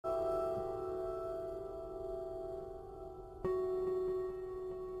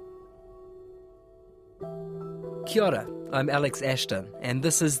Kia ora, I'm Alex Ashton, and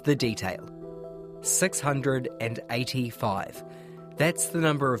this is The Detail. 685. That's the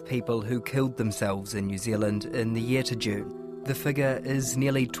number of people who killed themselves in New Zealand in the year to June. The figure is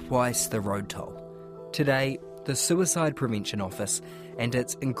nearly twice the road toll. Today, the Suicide Prevention Office and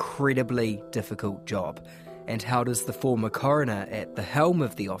its incredibly difficult job. And how does the former coroner at the helm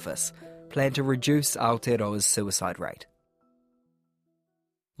of the office plan to reduce Aotearoa's suicide rate?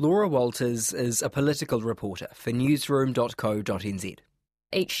 Laura Walters is a political reporter for newsroom.co.nz.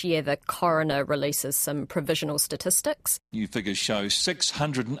 Each year the coroner releases some provisional statistics. New figures show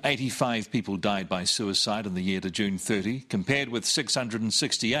 685 people died by suicide in the year to June 30, compared with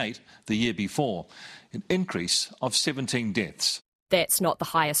 668 the year before, an increase of 17 deaths. That's not the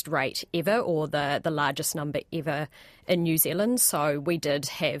highest rate ever or the largest number ever in New Zealand. So we did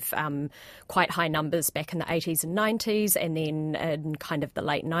have quite high numbers back in the 80s and 90s, and then in kind of the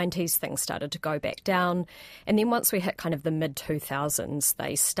late 90s things started to go back down. And then once we hit kind of the mid-2000s,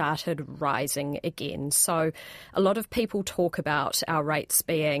 they started rising again. So a lot of people talk about our rates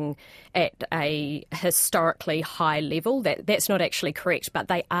being at a historically high level. That's not actually correct, but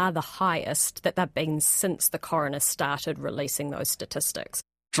they are the highest that they've been since the coroner started releasing those statistics.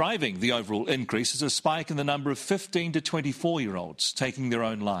 Driving the overall increase is a spike in the number of 15 to 24-year-olds taking their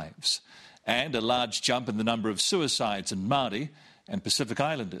own lives, and a large jump in the number of suicides in Māori and Pacific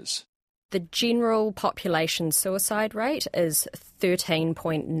Islanders. The general population suicide rate is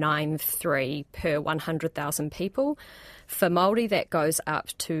 13.93 per 100,000 people. For Māori, that goes up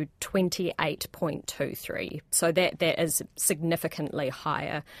to 28.23. So that is significantly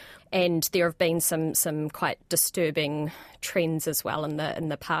higher. And there have been some quite disturbing trends as well in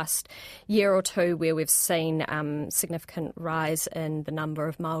the past year or two, where we've seen significant rise in the number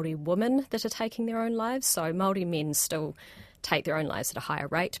of Māori women that are taking their own lives. So Māori men still take their own lives at a higher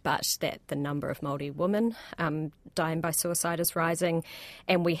rate, but that the number of Māori women dying by suicide is rising.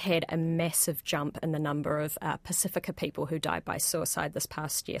 And we had a massive jump in the number of Pacifica people who died by suicide this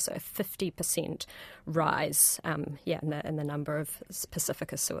past year, so a 50% rise in the number of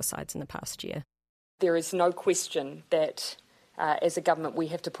Pacifica suicides in the past year. There is no question that as a government we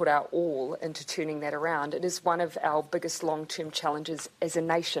have to put our all into turning that around. It is one of our biggest long-term challenges as a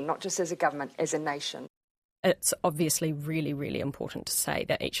nation, not just as a government, as a nation. It's obviously really, really important to say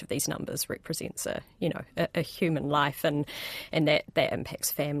that each of these numbers represents a human life, and that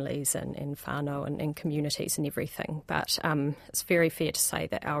impacts families and whānau and communities and everything. But it's very fair to say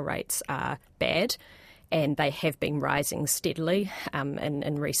that our rates are bad, and they have been rising steadily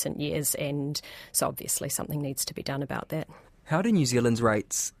in recent years, and so obviously something needs to be done about that. How do New Zealand's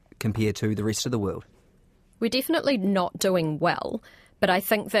rates compare to the rest of the world? We're definitely not doing well. But I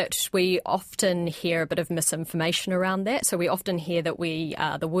think that we often hear a bit of misinformation around that. So we often hear that we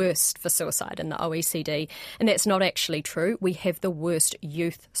are the worst for suicide in the OECD, and that's not actually true. We have the worst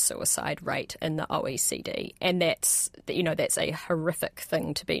youth suicide rate in the OECD, and that's a horrific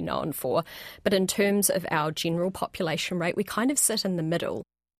thing to be known for. But in terms of our general population rate, we kind of sit in the middle.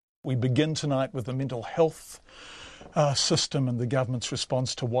 We begin tonight with the mental health system and the government's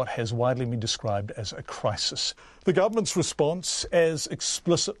response to what has widely been described as a crisis. The government's response, as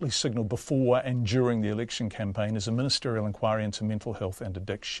explicitly signalled before and during the election campaign, is a ministerial inquiry into mental health and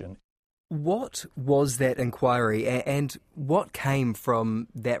addiction. What was that inquiry, and what came from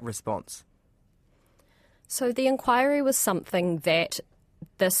that response? So the inquiry was something that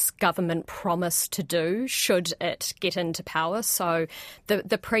this government promised to do should it get into power. So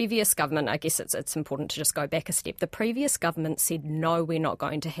the previous government, I guess it's important to just go back a step. The previous government said, no, we're not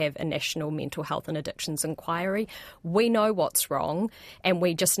going to have a national mental health and addictions inquiry. We know what's wrong and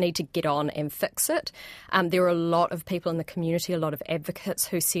we just need to get on and fix it. There are a lot of people in the community, a lot of advocates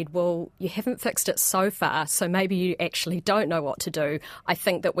who said, well, you haven't fixed it so far, so maybe you actually don't know what to do. I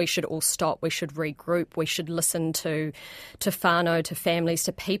think that we should all stop. We should regroup. We should listen to whānau, to families,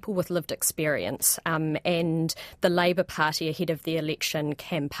 to people with lived experience. And the Labour Party ahead of the election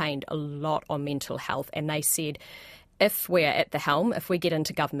campaigned a lot on mental health, and they said, if we're at the helm, if we get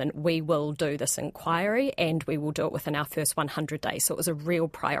into government, we will do this inquiry and we will do it within our first 100 days. So it was a real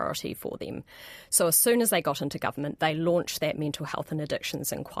priority for them. So as soon as they got into government, they launched that mental health and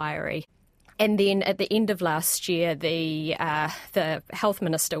addictions inquiry. And then at the end of last year, the health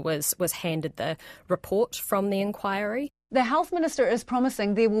minister was handed the report from the inquiry. The Health Minister is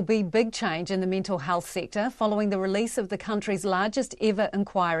promising there will be big change in the mental health sector following the release of the country's largest ever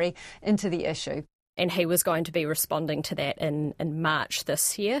inquiry into the issue. And he was going to be responding to that in March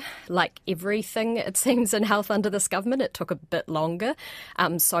this year. Like everything, it seems, in health under this government, it took a bit longer.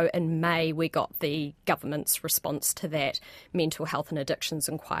 So in May, we got the government's response to that mental health and addictions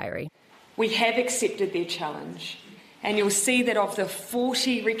inquiry. We have accepted their challenge, and you'll see that of the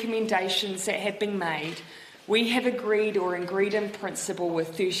 40 recommendations that have been made, we have agreed or agreed in principle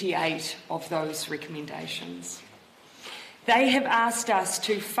with 38 of those recommendations. They have asked us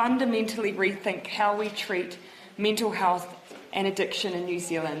to fundamentally rethink how we treat mental health and addiction in New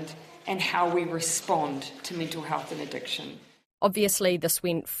Zealand and how we respond to mental health and addiction. Obviously, this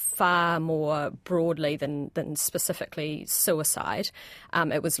went far more broadly than specifically suicide.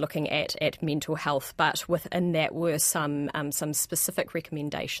 It was looking at mental health, but within that were some specific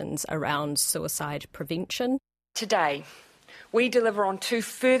recommendations around suicide prevention. Today, we deliver on 2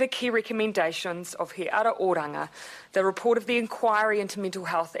 further key recommendations of He Ara Oranga, the report of the inquiry into mental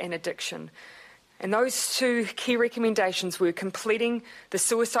health and addiction. And those 2 key recommendations were completing the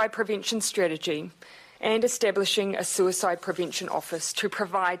suicide prevention strategy and establishing a suicide prevention office to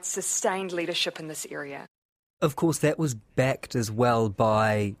provide sustained leadership in this area. Of course, that was backed as well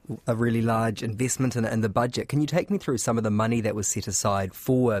by a really large investment in the budget. Can you take me through some of the money that was set aside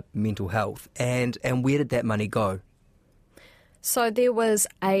for mental health and where did that money go? So there was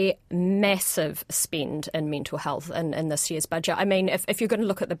a massive spend in mental health in this year's budget. I mean, if you're going to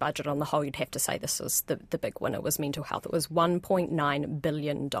look at the budget on the whole, you'd have to say this was the big winner was mental health. It was $1.9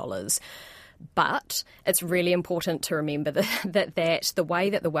 billion. But it's really important to remember that the way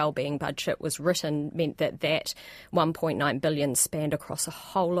that the wellbeing budget was written meant that $1.9 billion spanned across a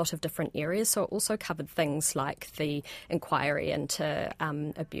whole lot of different areas. So it also covered things like the inquiry into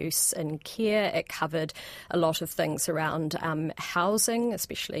abuse in care. It covered a lot of things around housing,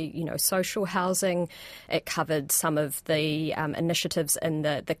 especially social housing. It covered some of the initiatives in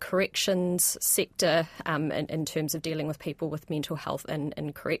the corrections sector in terms of dealing with people with mental health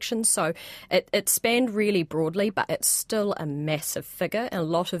in corrections. So it spanned really broadly, but it's still a massive figure, and a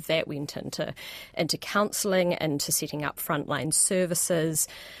lot of that went into counselling, into setting up frontline services,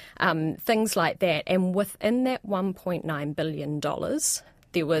 things like that. And within that $1.9 billion,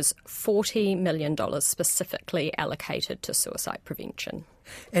 there was $40 million specifically allocated to suicide prevention.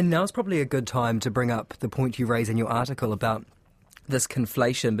 And now's probably a good time to bring up the point you raise in your article about this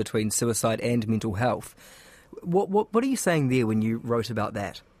conflation between suicide and mental health. What are you saying there when you wrote about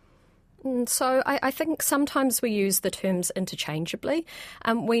that? So I think sometimes we use the terms interchangeably.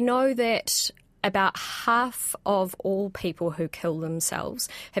 We know that about half of all people who kill themselves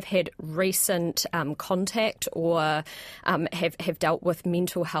have had recent contact or have dealt with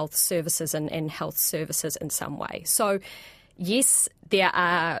mental health services and health services in some way. So yes, there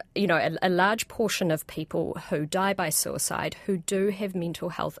are, a large portion of people who die by suicide who do have mental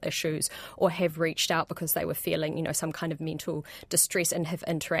health issues or have reached out because they were feeling, some kind of mental distress and have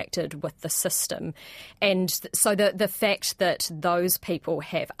interacted with the system. And so the fact that those people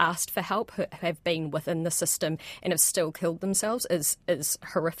have asked for help, have been within the system and have still killed themselves is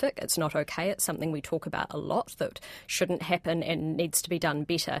horrific. It's not okay. It's something we talk about a lot that shouldn't happen and needs to be done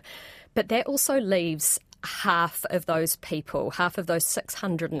better. But that also leaves half of those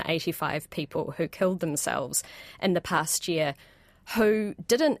 685 people who killed themselves in the past year who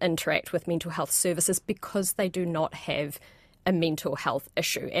didn't interact with mental health services because they do not have a mental health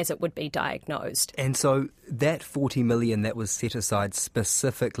issue as it would be diagnosed. And so that $40 million that was set aside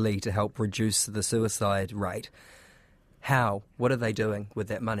specifically to help reduce the suicide rate, how? What are they doing with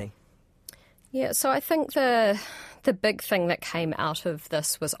that money? Yeah, so I think the big thing that came out of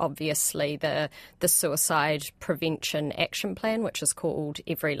this was obviously the suicide prevention action plan, which is called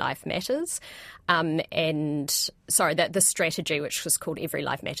Every Life Matters, the strategy, which was called Every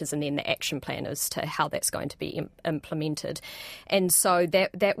Life Matters, and then the action plan as to how that's going to be implemented. And so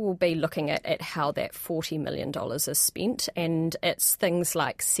that will be looking at how that $40 million is spent, and it's things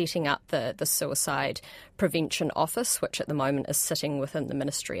like setting up the suicide prevention office, which at the moment is sitting within the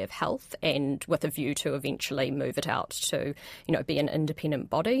Ministry of Health, and with a view to eventually move it out to, be an independent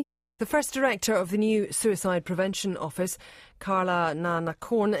body. The first director of the new Suicide Prevention Office, Carla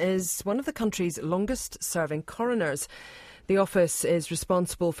Nanakorn, is one of the country's longest-serving coroners. The office is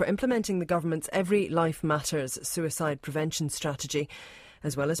responsible for implementing the government's Every Life Matters suicide prevention strategy,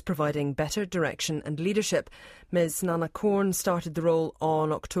 as well as providing better direction and leadership. Ms Nanakorn started the role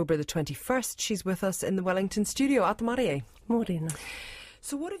on October the 21st. She's with us in the Wellington studio. Atamari. Morena.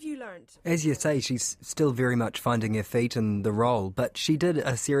 So what have you learned? As you say, she's still very much finding her feet in the role, but she did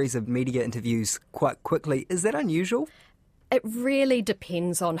a series of media interviews quite quickly. Is that unusual? It really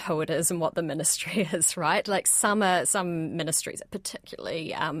depends on who it is and what the ministry is, right? Like some ministries are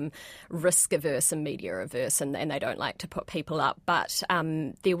particularly risk-averse and media-averse, and they don't like to put people up. But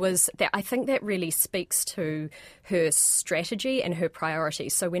I think that really speaks to her strategy and her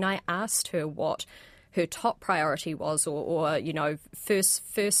priorities. So when I asked her what her top priority was, or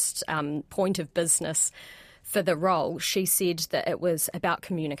first point of business for the role, she said that it was about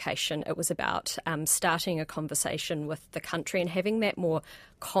communication. It was about starting a conversation with the country and having that more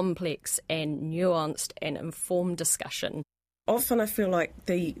complex and nuanced and informed discussion. Often I feel like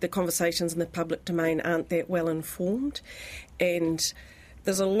the conversations in the public domain aren't that well informed, and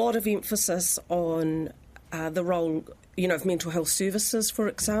there's a lot of emphasis on the role, of mental health services, for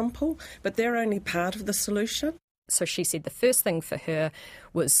example, but they're only part of the solution. So she said the first thing for her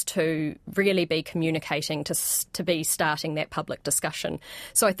was to really be communicating, to be starting that public discussion.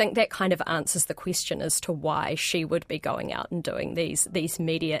 So I think that kind of answers the question as to why she would be going out and doing these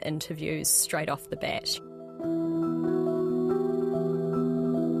media interviews straight off the bat.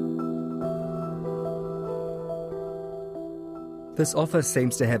 This office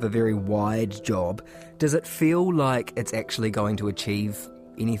seems to have a very wide job. Does it feel like it's actually going to achieve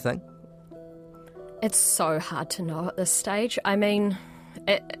anything? It's so hard to know at this stage. I mean,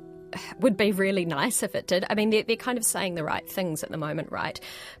 it would be really nice if it did. I mean, they're kind of saying the right things at the moment, right?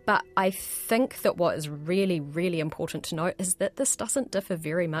 But I think that what is really, really important to note is that this doesn't differ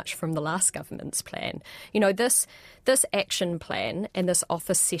very much from the last government's plan. This action plan and this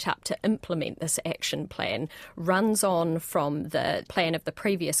office set up to implement this action plan runs on from the plan of the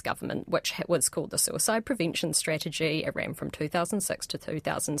previous government, which was called the Suicide Prevention Strategy. It ran from 2006 to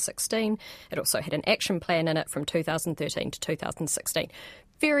 2016. It also had an action plan in it from 2013 to 2016.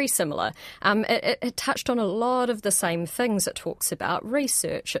 Very similar. It touched on a lot of the same things. It talks about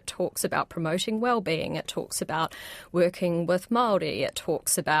research. It talks about promoting wellbeing. It talks about working with Māori. It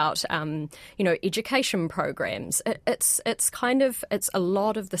talks about education programs. It's a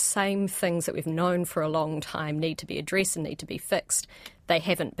lot of the same things that we've known for a long time need to be addressed and need to be fixed. They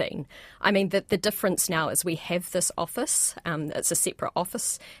haven't been. I mean, the difference now is we have this office. It's a separate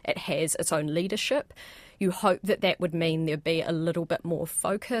office. It has its own leadership. You hope that would mean there'd be a little bit more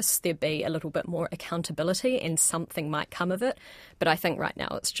focus, there'd be a little bit more accountability, and something might come of it. But I think right now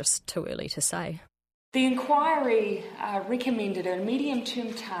it's just too early to say. The inquiry recommended a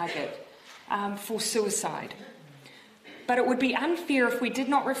medium-term target for suicide. But it would be unfair if we did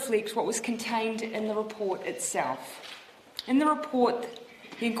not reflect what was contained in the report itself. In the report,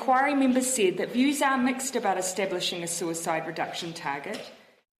 the inquiry members said that views are mixed about establishing a suicide reduction target.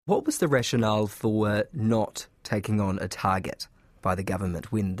 What was the rationale for not taking on a target by the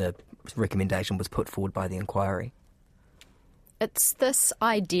government when the recommendation was put forward by the inquiry? It's this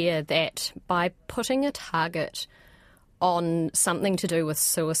idea that by putting a target on something to do with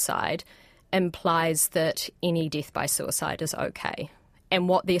suicide implies that any death by suicide is okay. And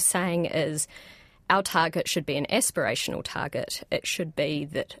what they're saying is our target should be an aspirational target. It should be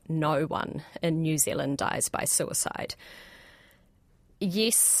that no one in New Zealand dies by suicide.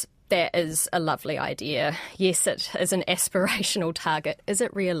 Yes, that is a lovely idea. Yes, it is an aspirational target. Is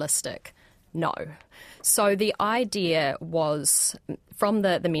it realistic? No. So the idea was, from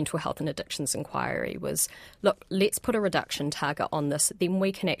the Mental Health and Addictions Inquiry, was, look, let's put a reduction target on this. Then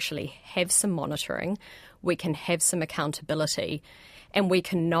we can actually have some monitoring, we can have some accountability, and we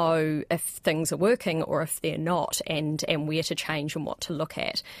can know if things are working or if they're not, and where to change and what to look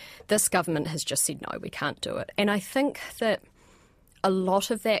at. This government has just said, no, we can't do it. And I think that a lot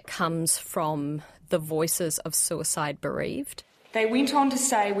of that comes from the voices of suicide bereaved. They went on to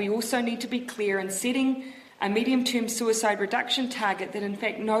say we also need to be clear in setting a medium-term suicide reduction target that in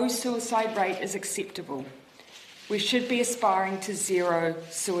fact no suicide rate is acceptable. We should be aspiring to zero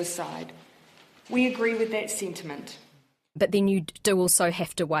suicide. We agree with that sentiment. But then you do also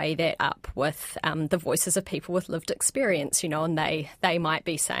have to weigh that up with the voices of people with lived experience, and they might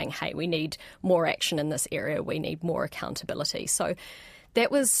be saying, hey, we need more action in this area, we need more accountability. So that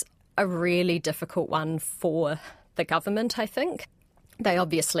was a really difficult one for the government, I think. They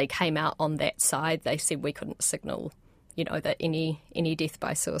obviously came out on that side. They said we couldn't signal, that any death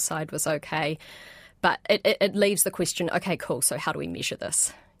by suicide was okay. But it leaves the question, okay, cool, so how do we measure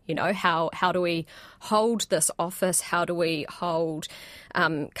this? How do we hold this office? How do we hold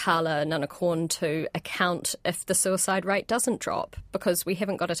Karla Nanakorn to account if the suicide rate doesn't drop? Because we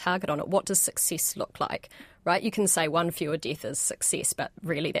haven't got a target on it. What does success look like? Right? You can say one fewer death is success, but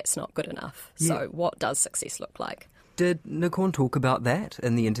really that's not good enough. Yeah. So what does success look like? Did Nakorn talk about that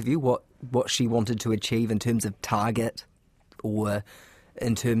in the interview? What she wanted to achieve in terms of target, or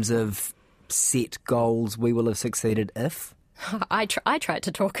in terms of set goals, we will have succeeded if? I tried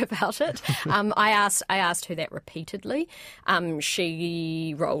to talk about it. I asked her that repeatedly.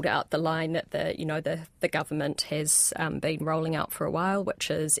 She rolled out the line that the government has been rolling out for a while,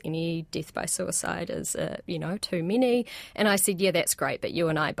 which is any death by suicide is too many. And I said, yeah, that's great, but you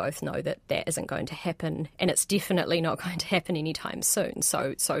and I both know that isn't going to happen, and it's definitely not going to happen anytime soon.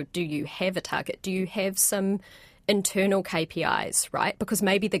 So do you have a target? Do you have some internal KPIs, right? Because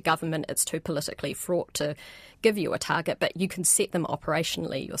maybe the government is too politically fraught to give you a target, but you can set them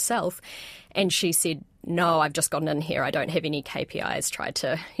operationally yourself. And she said, no, I've just gotten in here. I don't have any KPIs, tried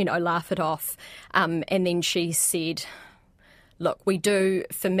to, laugh it off. And then she said, look, we do,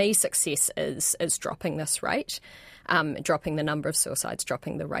 for me, success is dropping this rate, dropping the number of suicides,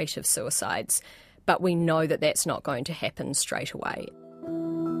 dropping the rate of suicides. But we know that that's not going to happen straight away.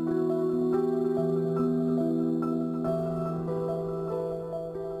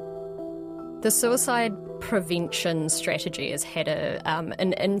 The suicide prevention strategy has had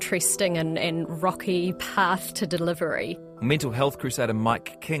an interesting and rocky path to delivery. Mental health crusader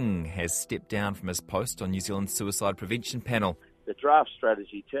Mike King has stepped down from his post on New Zealand's suicide prevention panel. The draft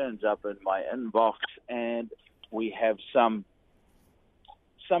strategy turns up in my inbox, and we have some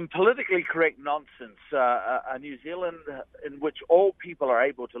politically correct nonsense. A New Zealand in which all people are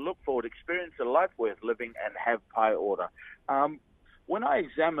able to look forward, experience a life worth living, and have pi order. When I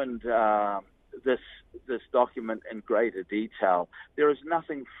examined this document in greater detail, there is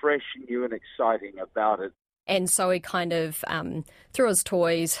nothing fresh, new and exciting about it. And so he kind of threw his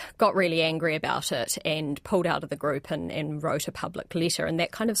toys, got really angry about it and pulled out of the group and wrote a public letter, and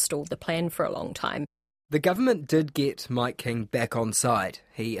that kind of stalled the plan for a long time. The government did get Mike King back on side.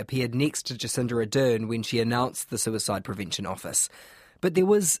 He appeared next to Jacinda Ardern when she announced the Suicide Prevention Office. But there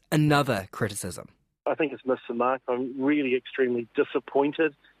was another criticism. I think it's missed the mark. I'm really extremely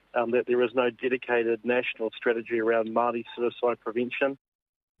disappointed that there is no dedicated national strategy around Māori suicide prevention.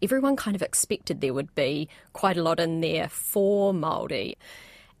 Everyone kind of expected there would be quite a lot in there for Māori.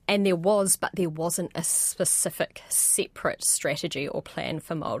 And there was, but there wasn't a specific separate strategy or plan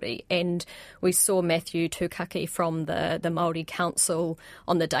for Māori. And we saw Matthew Tukaki from the Māori Council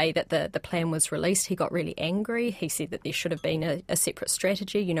on the day that the plan was released. He got really angry. He said that there should have been a separate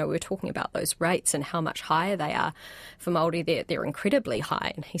strategy. We were talking about those rates and how much higher they are for Māori. They're incredibly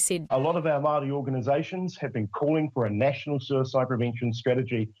high. And he said, a lot of our Māori organisations have been calling for a national suicide prevention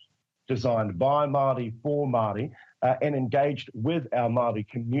strategy designed by Māori for Māori, and engaged with our Māori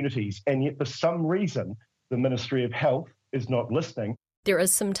communities. And yet, for some reason, the Ministry of Health is not listening. There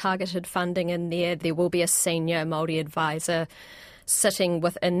is some targeted funding in there. There will be a senior Māori advisor sitting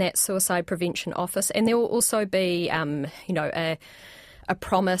within that suicide prevention office. And there will also be, a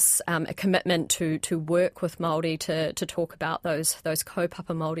promise, a commitment to work with Māori to talk about those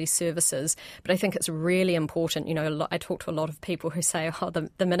kaupapa Māori services. But I think it's really important. I talk to a lot of people who say,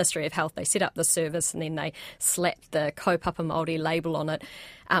 the Ministry of Health, they set up the service and then they slap the kaupapa Māori label on it.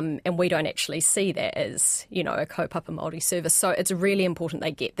 And we don't actually see that as, a kaupapa Māori service. So it's really important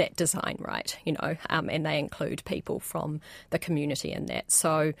they get that design right, and they include people from the community in that.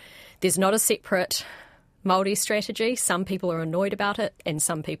 So there's not a separate Māori strategy. Some people are annoyed about it and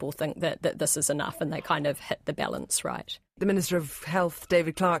some people think that this is enough and they kind of hit the balance right. The Minister of Health,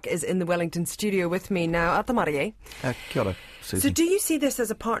 David Clark, is in the Wellington studio with me now. Ata Marie. Kia ora, Susie. So do you see this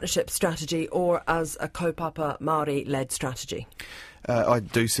as a partnership strategy or as a kaupapa Māori-led strategy? I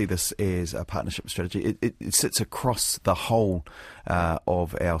do see this as a partnership strategy. It sits across the whole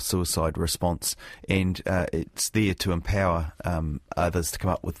of our suicide response, and it's there to empower others to come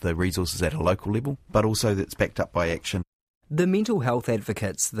up with the resources at a local level, but also that's backed up by action. The mental health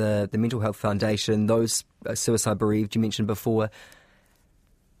advocates, the Mental Health Foundation, those suicide bereaved you mentioned before,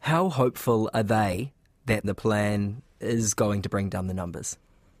 how hopeful are they that the plan is going to bring down the numbers?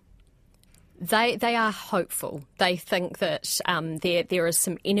 They are hopeful. They think that there is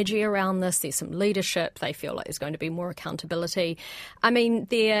some energy around this. There's some leadership. They feel like there's going to be more accountability. I mean,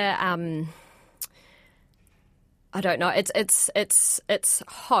 they're I don't know. It's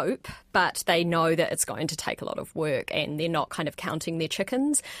hope, but they know that it's going to take a lot of work, and they're not kind of counting their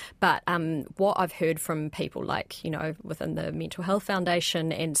chickens. But what I've heard from people like within the Mental Health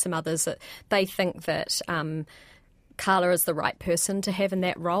Foundation and some others, that they think that Carla is the right person to have in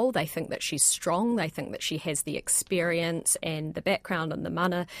that role. They think that she's strong. They think that she has the experience and the background and the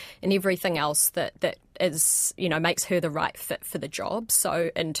mana and everything else that is, makes her the right fit for the job. So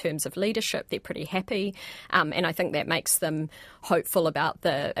in terms of leadership, they're pretty happy. And I think that makes them hopeful about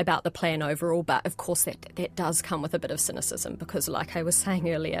the plan overall. But of course, that does come with a bit of cynicism because, like I was saying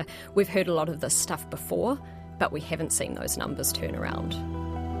earlier, we've heard a lot of this stuff before, but we haven't seen those numbers turn around.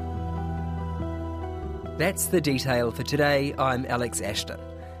 That's the detail for today. I'm Alex Ashton.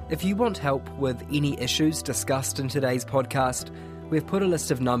 If you want help with any issues discussed in today's podcast, we've put a list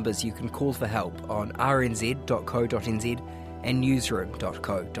of numbers you can call for help on rnz.co.nz and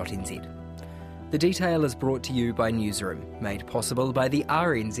newsroom.co.nz. The detail is brought to you by Newsroom, made possible by the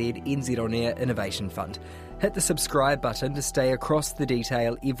RNZ NZ On Air Innovation Fund. Hit the subscribe button to stay across the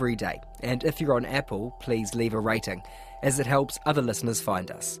detail every day. And if you're on Apple, please leave a rating, as it helps other listeners find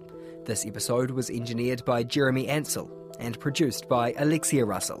us. This episode was engineered by Jeremy Ansell and produced by Alexia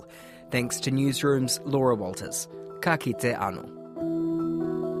Russell. Thanks to Newsroom's Laura Walters. Ka kite anō.